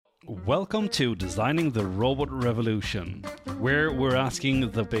Welcome to Designing the Robot Revolution, where we're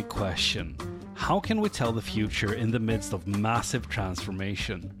asking the big question: how can we tell the future in the midst of massive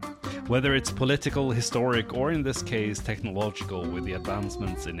transformation? Whether it's political, historic, or in this case technological with the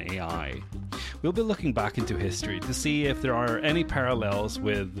advancements in AI. We'll be looking back into history to see if there are any parallels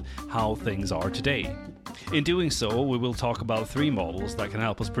with how things are today. In doing so, we will talk about three models that can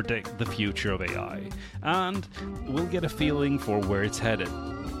help us predict the future of AI, and we'll get a feeling for where it's headed.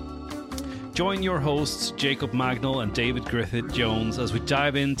 Join your hosts Jacob Magnall and David Griffith Jones as we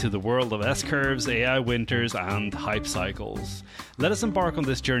dive into the world of S-curves, AI winters, and hype cycles. Let us embark on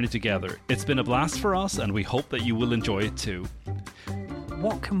this journey together. It's been a blast for us, and we hope that you will enjoy it too.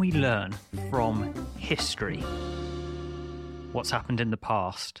 What can we learn from history? What's happened in the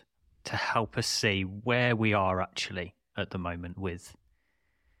past to help us see where we are actually at the moment with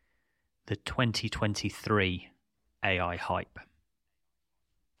the 2023 AI hype?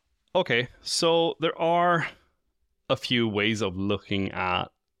 Okay, so there are a few ways of looking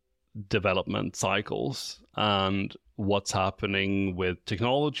at development cycles and what's happening with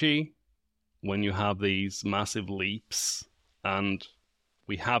technology when you have these massive leaps. And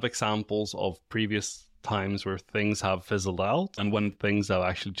we have examples of previous times where things have fizzled out and when things have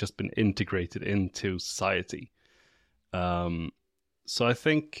actually just been integrated into society. So I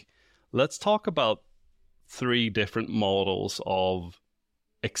think let's talk about three different models of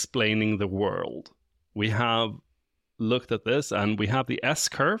explaining the world. We have looked at this, and we have the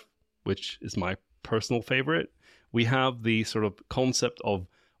S-curve, which is my personal favorite. We have the sort of concept of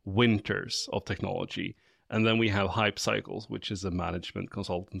winters of technology. And then we have hype cycles, which is a management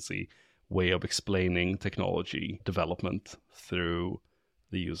consultancy way of explaining technology development through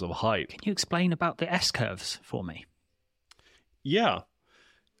the use of hype. Can you explain about the S-curves for me? Yeah.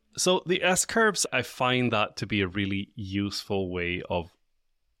 So the S-curves, I find that to be a really useful way of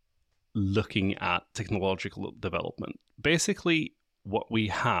looking at technological development. Basically, what we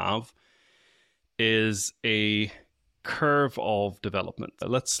have is a curve of development.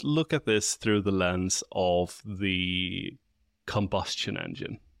 Let's look at this through the lens of the combustion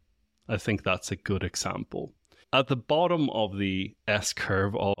engine. I think that's a good example. At the bottom of the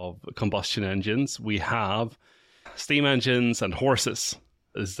S-curve of combustion engines, we have steam engines and horses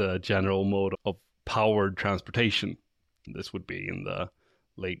as the general mode of powered transportation. This would be in the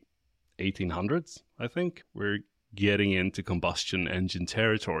late 1800s, I think. We're getting into combustion engine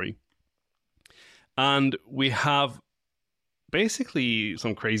territory. And we have basically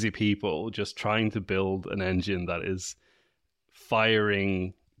some crazy people just trying to build an engine that is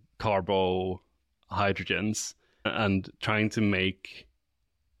firing carbohydragens and trying to make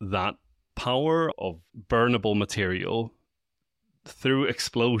that power of burnable material through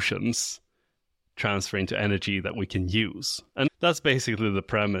explosions transfer into energy that we can use. And that's basically the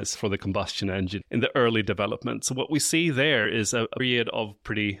premise for the combustion engine in the early development. So what we see there is a period of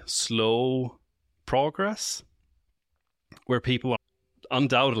pretty slow progress where people are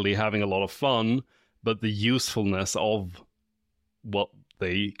undoubtedly having a lot of fun, but the usefulness of what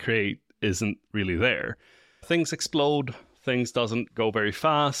they create isn't really there. Things explode, things doesn't go very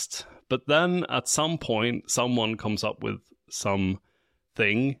fast, but then at some point someone comes up with some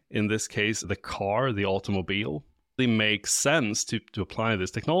thing, in this case the car, the automobile. It makes sense to apply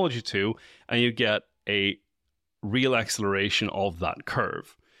this technology to, and you get a real acceleration of that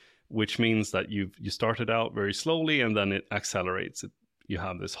curve, which means that you started out very slowly and then it accelerates. You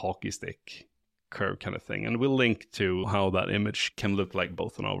have this hockey stick curve kind of thing, and we'll link to how that image can look like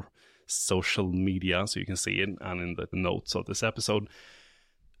both on our social media so you can see it and in the notes of this episode.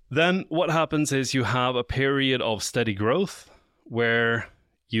 Then what happens is you have a period of steady growth where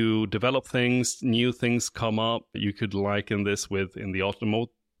you develop things, new things come up. You could liken this with, in the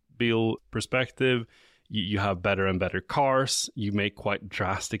automobile perspective, you have better and better cars. You make quite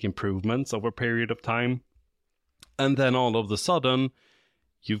drastic improvements over a period of time. And then all of a sudden,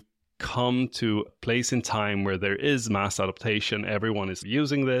 you've come to a place in time where there is mass adaptation. Everyone is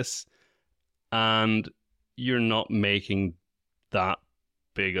using this, and you're not making that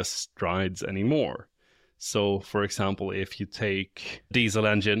big of strides anymore. So, for example, if you take a diesel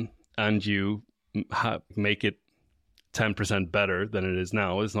engine and you make it 10% better than it is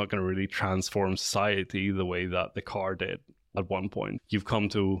now, it's not going to really transform society the way that the car did at one point. You've come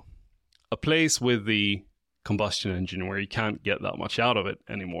to a place with the combustion engine where you can't get that much out of it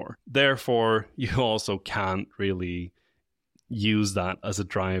anymore. Therefore, you also can't really use that as a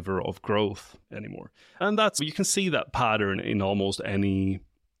driver of growth anymore. And you can see that pattern in almost any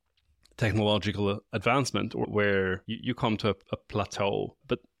technological advancement, or where you come to a plateau.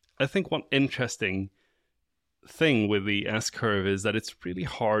 But I think one interesting thing with the S-curve is that it's really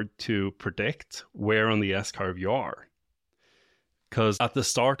hard to predict where on the S-curve you are. Because at the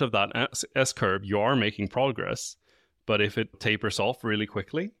start of that S-curve, you are making progress. But if it tapers off really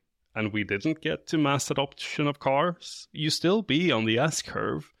quickly, and we didn't get to mass adoption of cars, you still be on the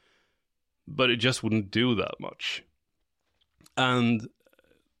S-curve, but it just wouldn't do that much. And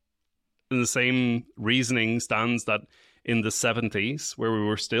the same reasoning stands that in the 70s, where we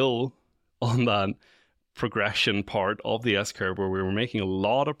were still on that progression part of the S-curve, where we were making a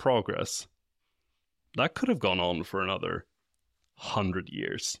lot of progress, that could have gone on for another 100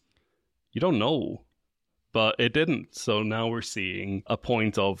 years. You don't know, but it didn't. So now we're seeing a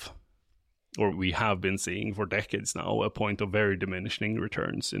point of, or we have been seeing for decades now, a point of very diminishing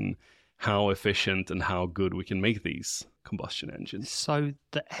returns in how efficient and how good we can make these combustion engines. So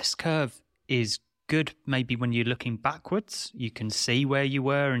the S-curve is good maybe when you're looking backwards. You can see where you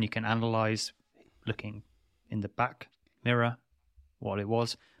were and you can analyze, looking in the back mirror, what it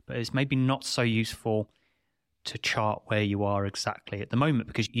was. But it's maybe not so useful to chart where you are exactly at the moment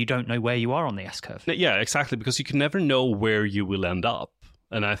because you don't know where you are on the S-curve. Yeah, exactly, because you can never know where you will end up.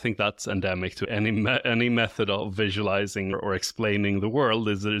 And I think that's endemic to any method of visualizing or explaining the world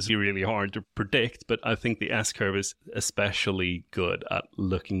is really hard to predict. But I think the S-curve is especially good at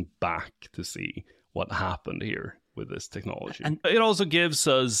looking back to see what happened here with this technology. And it also gives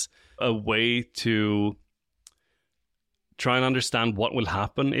us a way to try and understand what will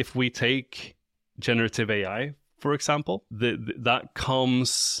happen if we take generative AI, for example. That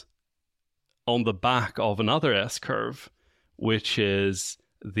comes on the back of another S-curve, which is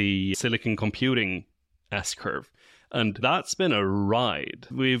the silicon computing S-curve. And that's been a ride.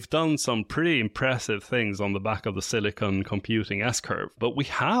 We've done some pretty impressive things on the back of the silicon computing S-curve. But we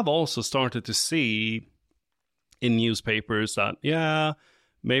have also started to see in newspapers that,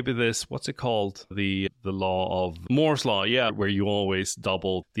 maybe this, what's it called? The law of Moore's law, where you always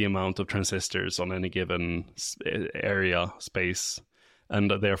double the amount of transistors on any given area, space. And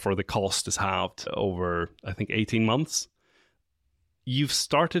therefore the cost is halved over, I think, 18 months. You've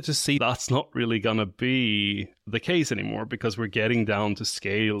started to see that's not really going to be the case anymore because we're getting down to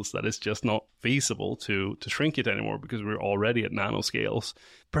scales that it's just not feasible to shrink it anymore because we're already at nanoscales.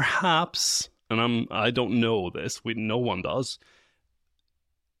 Perhaps, and I don't know this, no one does,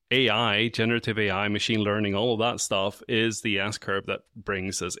 AI, generative AI, machine learning, all of that stuff is the S-curve that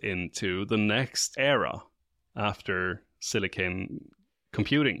brings us into the next era after silicon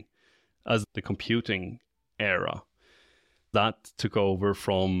computing as the computing era. That took over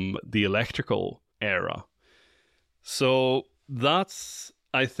from the electrical era. So that's,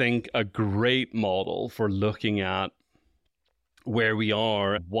 I think, a great model for looking at where we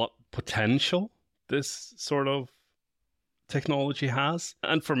are, what potential this sort of technology has.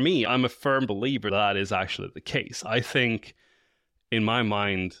 And for me, I'm a firm believer that is actually the case. I think, in my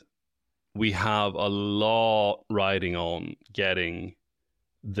mind, we have a lot riding on getting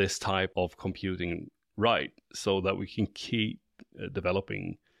this type of computing right so that we can keep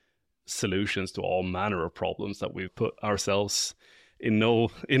developing solutions to all manner of problems that we've put ourselves in no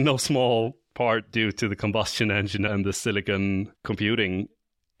small part due to the combustion engine and the silicon computing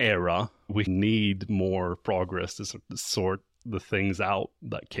era. We need more progress to sort the things out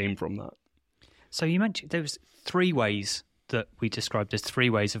that came from that. So you mentioned there was 3 ways that we described as 3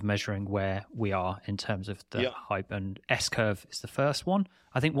 ways of measuring where we are in terms of the hype, and S-curve is the first one.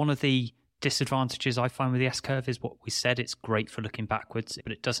 I think one of the disadvantages I find with the S-curve is what we said, it's great for looking backwards,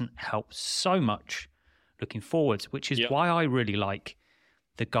 but it doesn't help so much looking forwards, which is why I really like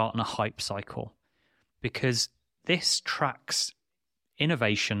the Gartner hype cycle, because this tracks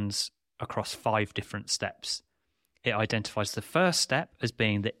innovations across 5 different steps. It identifies the first step as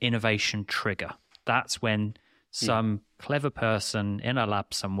being the innovation trigger. That's when some clever person in a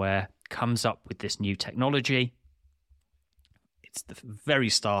lab somewhere comes up with this new technology. It's the very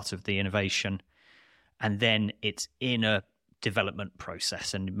start of the innovation, and then it's in a development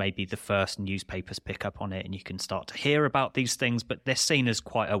process, and maybe the first newspapers pick up on it and you can start to hear about these things, but they're seen as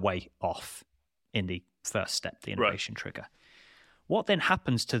quite a way off in the first step, the innovation trigger. What then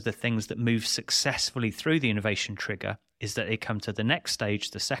happens to the things that move successfully through the innovation trigger is that they come to the next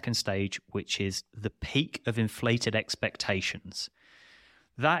stage, the second stage, which is the peak of inflated expectations.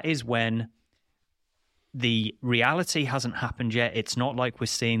 That is when the reality hasn't happened yet. It's not like we're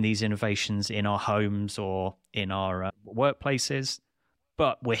seeing these innovations in our homes or in our workplaces,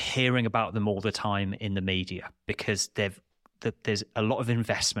 but we're hearing about them all the time in the media because there's a lot of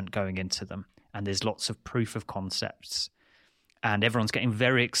investment going into them and there's lots of proof of concepts. And everyone's getting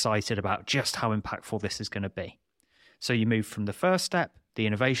very excited about just how impactful this is going to be. So you move from the first step, the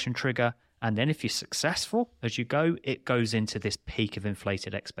innovation trigger, And then if you're successful as you go, it goes into this peak of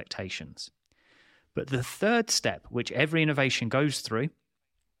inflated expectations. But the third step, which every innovation goes through,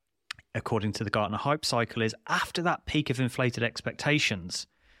 according to the Gartner hype cycle, is after that peak of inflated expectations,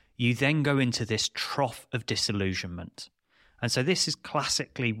 you then go into this trough of disillusionment. And so this is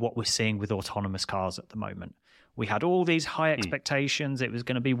classically what we're seeing with autonomous cars at the moment. We had all these high expectations. It was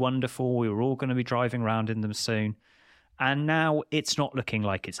going to be wonderful. We were all going to be driving around in them soon. And now it's not looking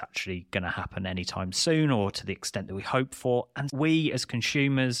like it's actually going to happen anytime soon or to the extent that we hope for. And we as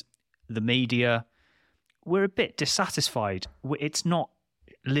consumers, the media, we're a bit dissatisfied. It's not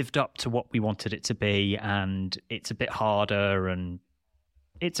lived up to what we wanted it to be, and it's a bit harder. And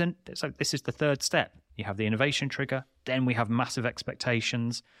so this is the third step. You have the innovation trigger, then we have massive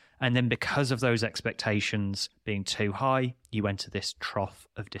expectations. And then because of those expectations being too high, you enter this trough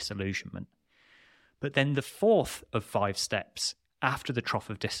of disillusionment. But then the fourth of 5 steps after the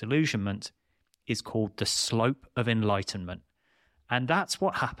trough of disillusionment is called the slope of enlightenment. And that's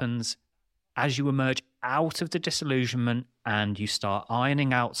what happens as you emerge out of the disillusionment and you start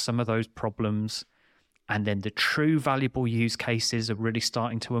ironing out some of those problems. And then the true valuable use cases are really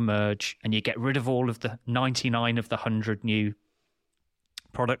starting to emerge, and you get rid of all of the 99 of the 100 new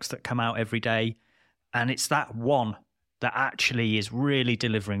products that come out every day. And it's that one that actually is really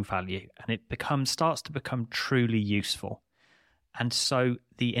delivering value, and it starts to become truly useful. And so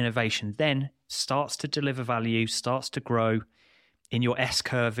the innovation then starts to deliver value, starts to grow. In your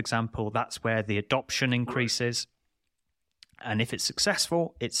S-curve example, that's where the adoption increases. And if it's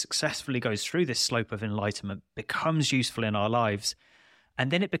successful, it successfully goes through this slope of enlightenment, becomes useful in our lives, and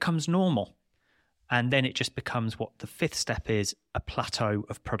then it becomes normal. And then it just becomes what the 5th step is, a plateau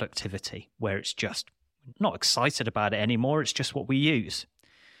of productivity, where it's just not excited about it anymore. It's just what we use.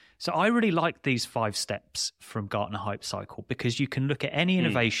 So I really like these 5 steps from Gartner Hype Cycle, because you can look at any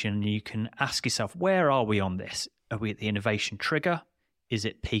innovation and you can ask yourself, where are we on this? Are we at the innovation trigger? Is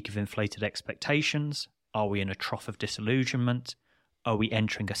it peak of inflated expectations? Are we in a trough of disillusionment? Are we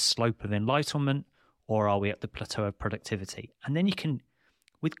entering a slope of enlightenment? Or are we at the plateau of productivity? And then you can,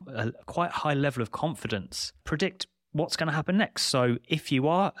 with a quite high level of confidence, predict what's going to happen next. So if you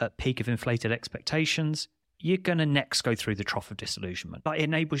are at peak of inflated expectations, you're going to next go through the trough of disillusionment. That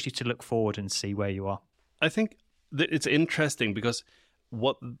enables you to look forward and see where you are. I think that it's interesting because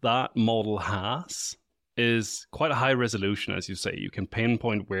what that model has is quite a high resolution, as you say. You can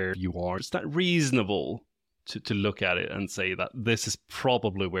pinpoint where you are. It's not reasonable to look at it and say that this is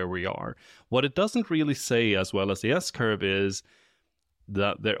probably where we are. What it doesn't really say, as well as the S-curve, is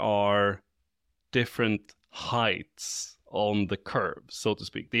that there are different heights on the curve, so to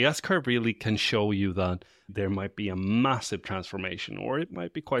speak. The S-curve really can show you that there might be a massive transformation, or it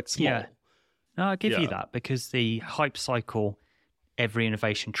might be quite small. Yeah. No, I'll give you that, because the hype cycle, every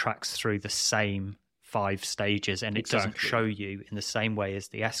innovation tracks through the same 5 stages, and it doesn't show you in the same way as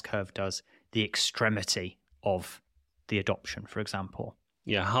the S-curve does the extremity of the adoption, for example.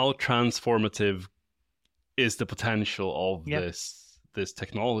 Yeah, how transformative is the potential of this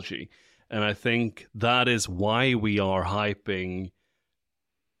technology? And I think that is why we are hyping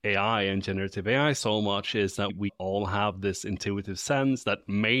AI and generative AI so much, is that we all have this intuitive sense that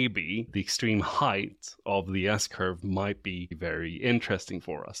maybe the extreme height of the S-curve might be very interesting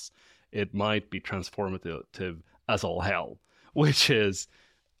for us. It might be transformative as all hell, which is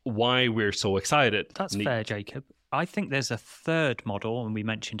why we're so excited. That's fair, Jacob. I think there's a third model, and we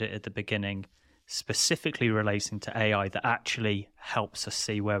mentioned it at the beginning, specifically relating to AI, that actually helps us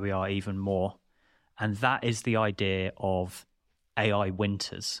see where we are even more. And that is the idea of AI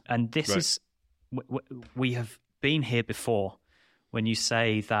winters. And this is, we have been here before when you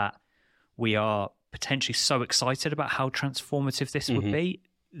say that we are potentially so excited about how transformative this would be.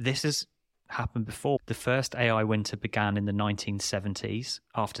 This has happened before. The first AI winter began in the 1970s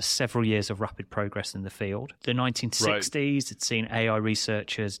after several years of rapid progress in the field. The 1960s had seen AI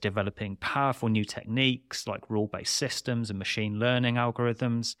researchers developing powerful new techniques like rule-based systems and machine learning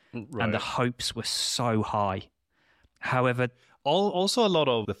algorithms, and the hopes were so high. However, also a lot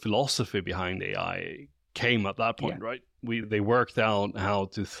of the philosophy behind AI came at that point, right? They worked out how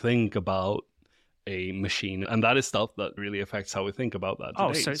to think about a machine, and that is stuff that really affects how we think about that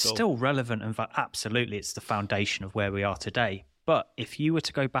today. So it's still relevant, and absolutely it's the foundation of where we are today. But if you were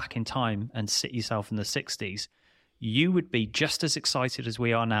to go back in time and sit yourself in the 60s, you would be just as excited as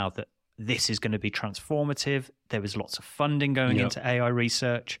we are now that this is going to be transformative. There was lots of funding going into AI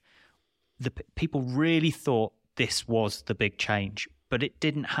research. The people really thought this was the big change, but it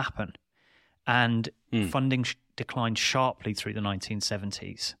didn't happen. And funding declined sharply through the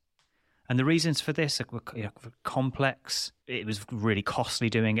 1970s. And the reasons for this are complex. It was really costly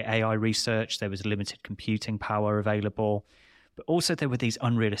doing AI research. There was limited computing power available. But also there were these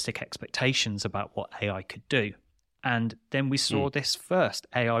unrealistic expectations about what AI could do. And then we saw this first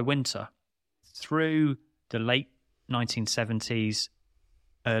AI winter. Through the late 1970s,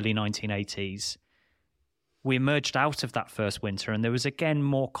 early 1980s, we emerged out of that first winter, and there was again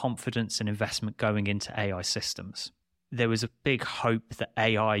more confidence and investment going into AI systems. There was a big hope that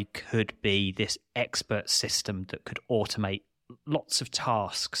AI could be this expert system that could automate lots of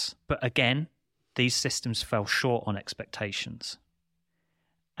tasks. But again, these systems fell short on expectations.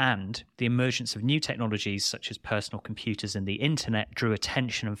 And the emergence of new technologies such as personal computers and the internet drew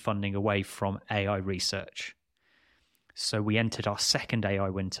attention and funding away from AI research. So we entered our second AI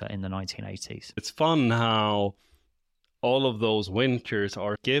winter in the 1980s. It's fun how all of those winters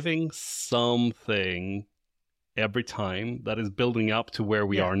are giving something every time that is building up to where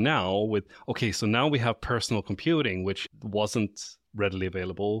we are now with, okay, so now we have personal computing, which wasn't readily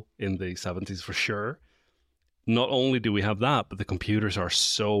available in the 70s for sure. Not only do we have that, but the computers are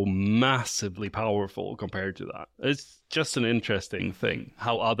so massively powerful compared to that. It's just an interesting thing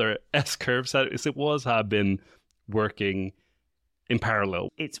how other S-curves, as it was, have been working in parallel.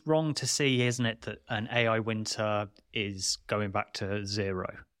 It's wrong to see, isn't it, that an AI winter is going back to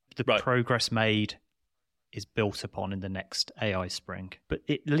zero. The progress made is built upon in the next AI spring. But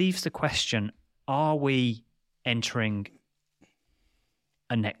it leaves the question, are we entering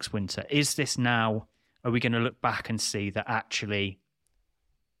a next winter? Is this now, are we going to look back and see that actually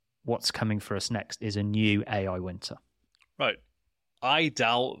what's coming for us next is a new AI winter? Right. I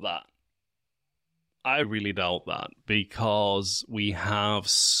doubt that. I really doubt that, because we have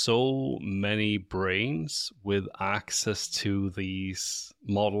so many brains with access to these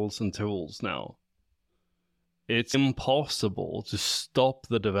models and tools now. It's impossible to stop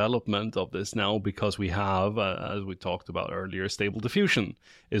the development of this now, because we have, as we talked about earlier, Stable Diffusion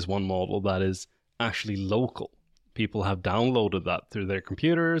is one model that is actually local. People have downloaded that through their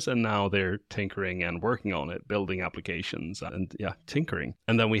computers, and now they're tinkering and working on it, building applications and tinkering.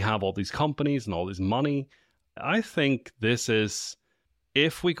 And then we have all these companies and all this money. I think this is,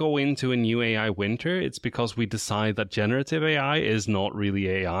 if we go into a new AI winter, it's because we decide that generative AI is not really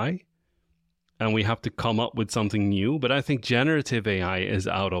AI. And we have to come up with something new. But I think generative AI is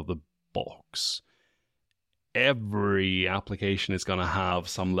out of the box. Every application is going to have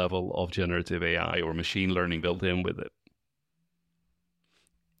some level of generative AI or machine learning built in with it.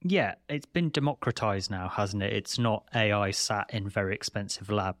 Yeah, it's been democratized now, hasn't it? It's not AI sat in very expensive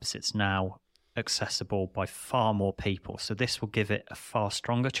labs. It's now accessible by far more people. So this will give it a far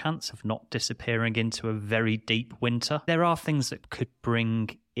stronger chance of not disappearing into a very deep winter. There are things that could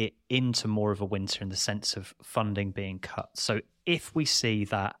bring it into more of a winter in the sense of funding being cut. So if we see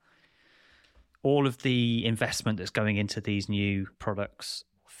that all of the investment that's going into these new products,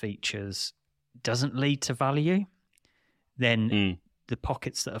 features, doesn't lead to value, then the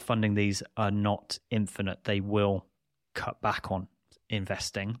pockets that are funding these are not infinite. They will cut back on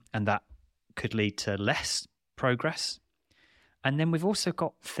investing, and that could lead to less progress. And then we've also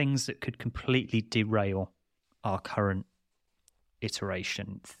got things that could completely derail our current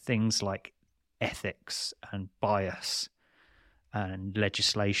iteration, things like ethics and bias and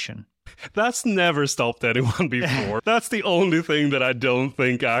legislation. That's never stopped anyone before. That's the only thing that I don't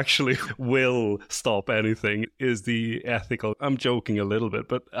think actually will stop anything, is the ethical. I'm joking a little bit,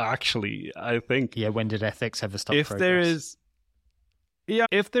 but actually I think... Yeah, when did ethics ever stop progress?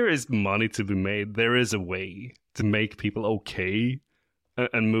 If there is money to be made, there is a way to make people okay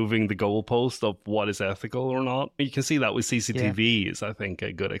and moving the goalpost of what is ethical or not. You can see that with CCTV is, I think,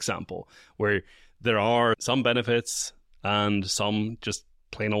 a good example, where there are some benefits and some just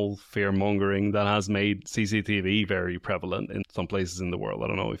plain old fear-mongering that has made CCTV very prevalent in some places in the world. I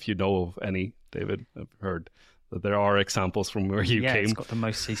don't know if you know of any, David. I've heard that there are examples from where you came. Yeah, it's got the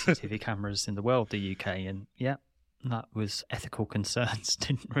most CCTV cameras in the world, the UK, and that was ethical concerns.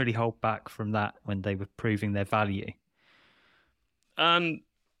 Didn't really hold back from that when they were proving their value. And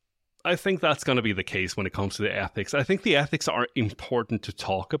I think that's going to be the case when it comes to the ethics. I think the ethics are important to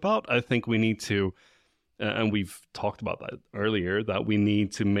talk about. I think we need to, and we've talked about that earlier, that we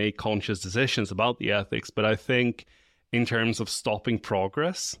need to make conscious decisions about the ethics. But I think in terms of stopping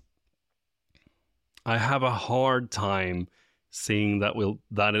progress, I have a hard time seeing that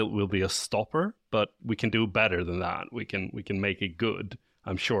it will be a stopper, but we can do better than that. We can make it good,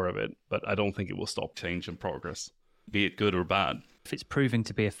 I'm sure of it, but I don't think it will stop change and progress, be it good or bad. If it's proving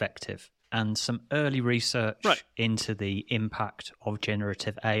to be effective, and some early research into the impact of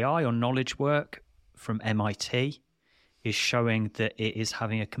generative AI on knowledge work from MIT is showing that it is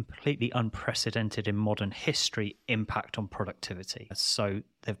having a completely unprecedented in modern history impact on productivity. So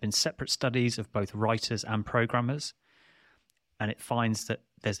there have been separate studies of both writers and programmers, and it finds that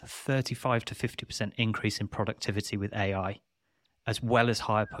there's a 35 to 50% increase in productivity with AI, as well as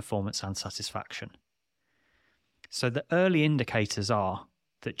higher performance and satisfaction. So the early indicators are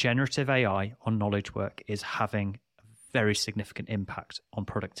that generative AI on knowledge work is having a very significant impact on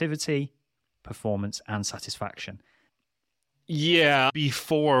productivity, performance, and satisfaction. Yeah,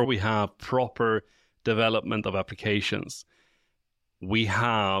 before we have proper development of applications, we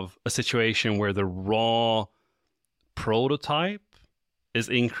have a situation where the raw prototype is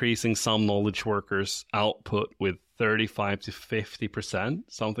increasing some knowledge workers' output with 35 to 50%,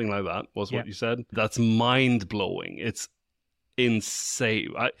 something like that was what you said. That's mind-blowing. It's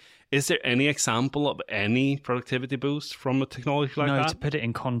insane. Is there any example of any productivity boost from a technology like that? No, to put it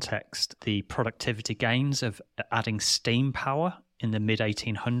in context, the productivity gains of adding steam power in the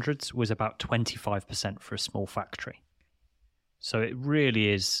mid-1800s was about 25% for a small factory. So it really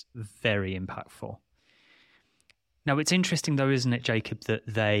is very impactful. Now, it's interesting, though, isn't it, Jacob, that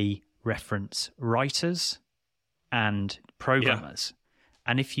they reference writers and programmers.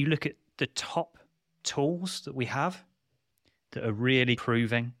 Yeah. And if you look at the top tools that we have that are really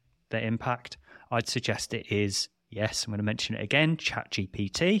proving their impact, I'd suggest it is, yes, I'm going to mention it again,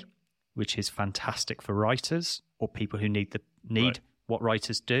 ChatGPT, which is fantastic for writers or people who need what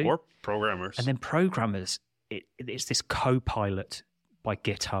writers do. Or programmers. And then programmers, it's this Copilot by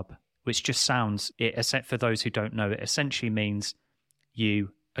GitHub, which just sounds, for those who don't know, it essentially means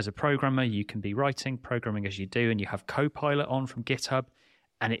you, as a programmer, you can be programming as you do, and you have Copilot on from GitHub,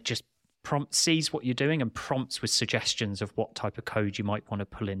 and it just sees what you're doing and prompts with suggestions of what type of code you might want to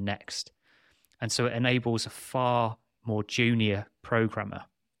pull in next. And so it enables a far more junior programmer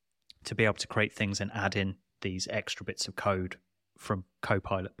to be able to create things and add in these extra bits of code from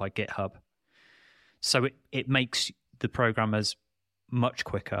Copilot by GitHub. So it makes the programmers much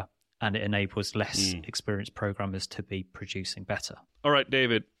quicker, and it enables less experienced programmers to be producing better. All right,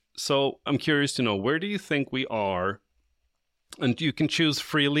 David. So I'm curious to know, where do you think we are? And you can choose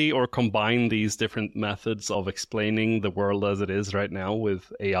freely or combine these different methods of explaining the world as it is right now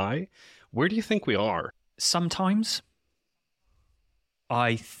with AI. Where do you think we are? Sometimes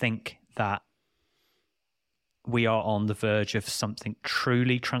I think that we are on the verge of something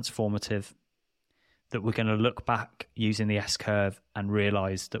truly transformative, that we're going to look back using the S-curve and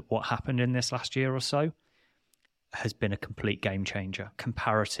realize that what happened in this last year or so has been a complete game changer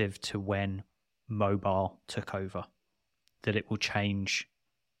comparative to when mobile took over. That it will change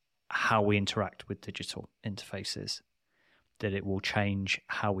how we interact with digital interfaces, that it will change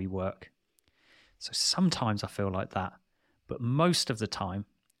how we work. So sometimes I feel like that, but most of the time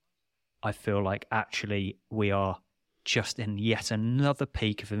I feel like actually we are just in yet another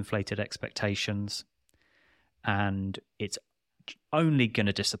peak of inflated expectations, and it's only going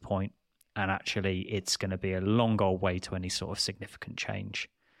to disappoint, and actually it's going to be a long old way to any sort of significant change,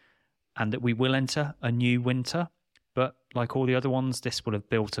 and that we will enter a new winter. But like all the other ones, this will have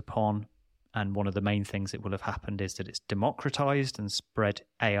built upon, and one of the main things that will have happened is that it's democratized and spread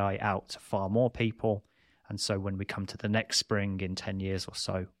AI out to far more people. And so when we come to the next spring in 10 years or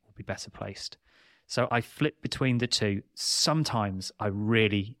so, we'll be better placed. So I flip between the two. Sometimes I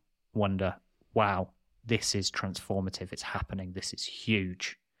really wonder, wow, this is transformative. It's happening. This is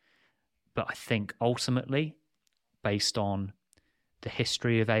huge. But I think ultimately, based on the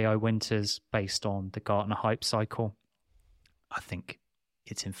history of AI winters, based on the Gartner hype cycle, I think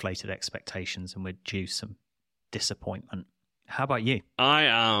it's inflated expectations and we're due some disappointment. How about you? I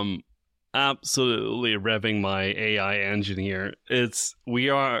am absolutely revving my AI engine here. We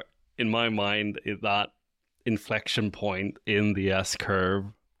are, in my mind, at that inflection point in the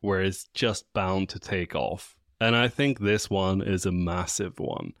S-curve where it's just bound to take off. And I think this one is a massive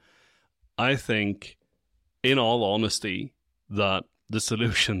one. I think, in all honesty, that the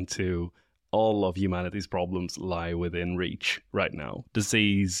solution to all of humanity's problems lie within reach right now.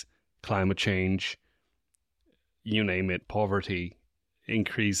 Disease, climate change, you name it, poverty,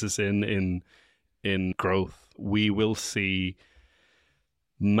 increases in growth. We will see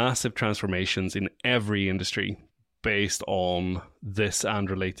massive transformations in every industry based on this and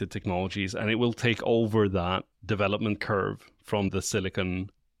related technologies, and it will take over that development curve from the silicon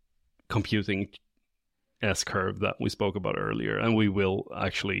computing S-curve that we spoke about earlier, and we will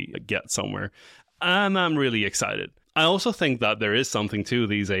actually get somewhere. And I'm really excited. I also think that there is something to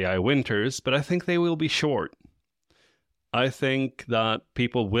these AI winters, but I think they will be short. I think that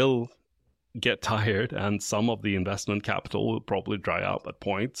people will get tired and some of the investment capital will probably dry up at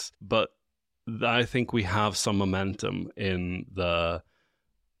points, but I think we have some momentum in the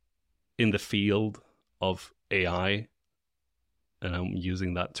field of AI, and I'm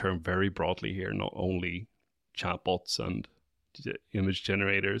using that term very broadly here, not only chatbots and image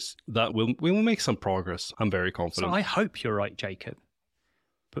generators, that we will make some progress. I'm very confident. So I hope you're right, Jacob.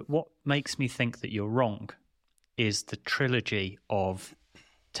 But what makes me think that you're wrong is the trilogy of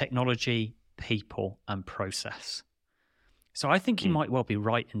technology, people, and process. So I think you might well be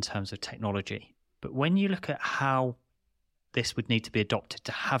right in terms of technology. But when you look at how this would need to be adopted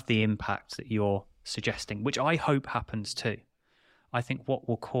to have the impact that you're suggesting, which I hope happens too, I think what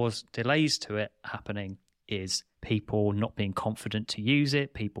will cause delays to it happening is people not being confident to use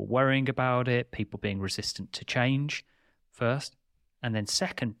it, people worrying about it, people being resistant to change first. And then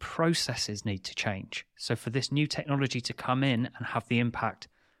second, processes need to change. So for this new technology to come in and have the impact,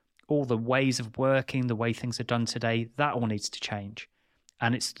 all the ways of working, the way things are done today, that all needs to change.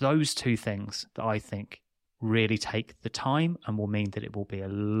 And it's those two things that I think really take the time and will mean that it will be a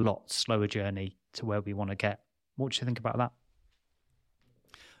lot slower journey to where we want to get. What do you think about that?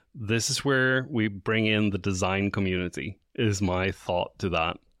 This is where we bring in the design community, is my thought to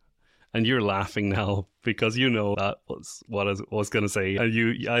that. And you're laughing now because you know that was what I was going to say.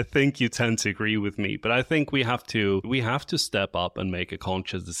 And I think you tend to agree with me, but I think we have to step up and make a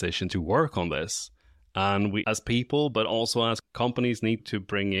conscious decision to work on this. And we, as people, but also as companies, need to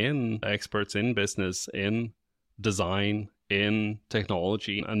bring in experts in business, in design, in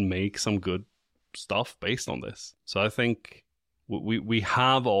technology, and make some good stuff based on this. So I think we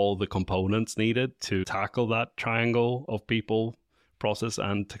have all the components needed to tackle that triangle of people, process,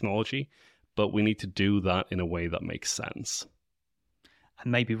 and technology, but we need to do that in a way that makes sense.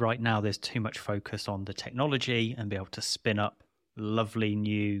 And maybe right now there's too much focus on the technology and be able to spin up lovely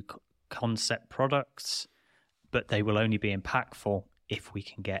new concept products, but they will only be impactful if we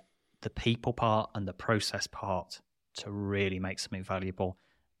can get the people part and the process part to really make something valuable.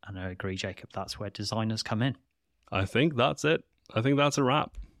 And I agree, Jacob, that's where designers come in. I think that's it. I think that's a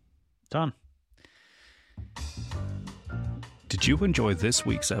wrap. Done. Did you enjoy this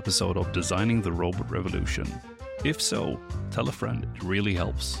week's episode of Designing the Robot Revolution? If so, tell a friend. It really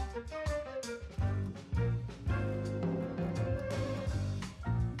helps.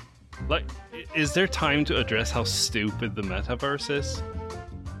 Like, is there time to address how stupid the metaverse is?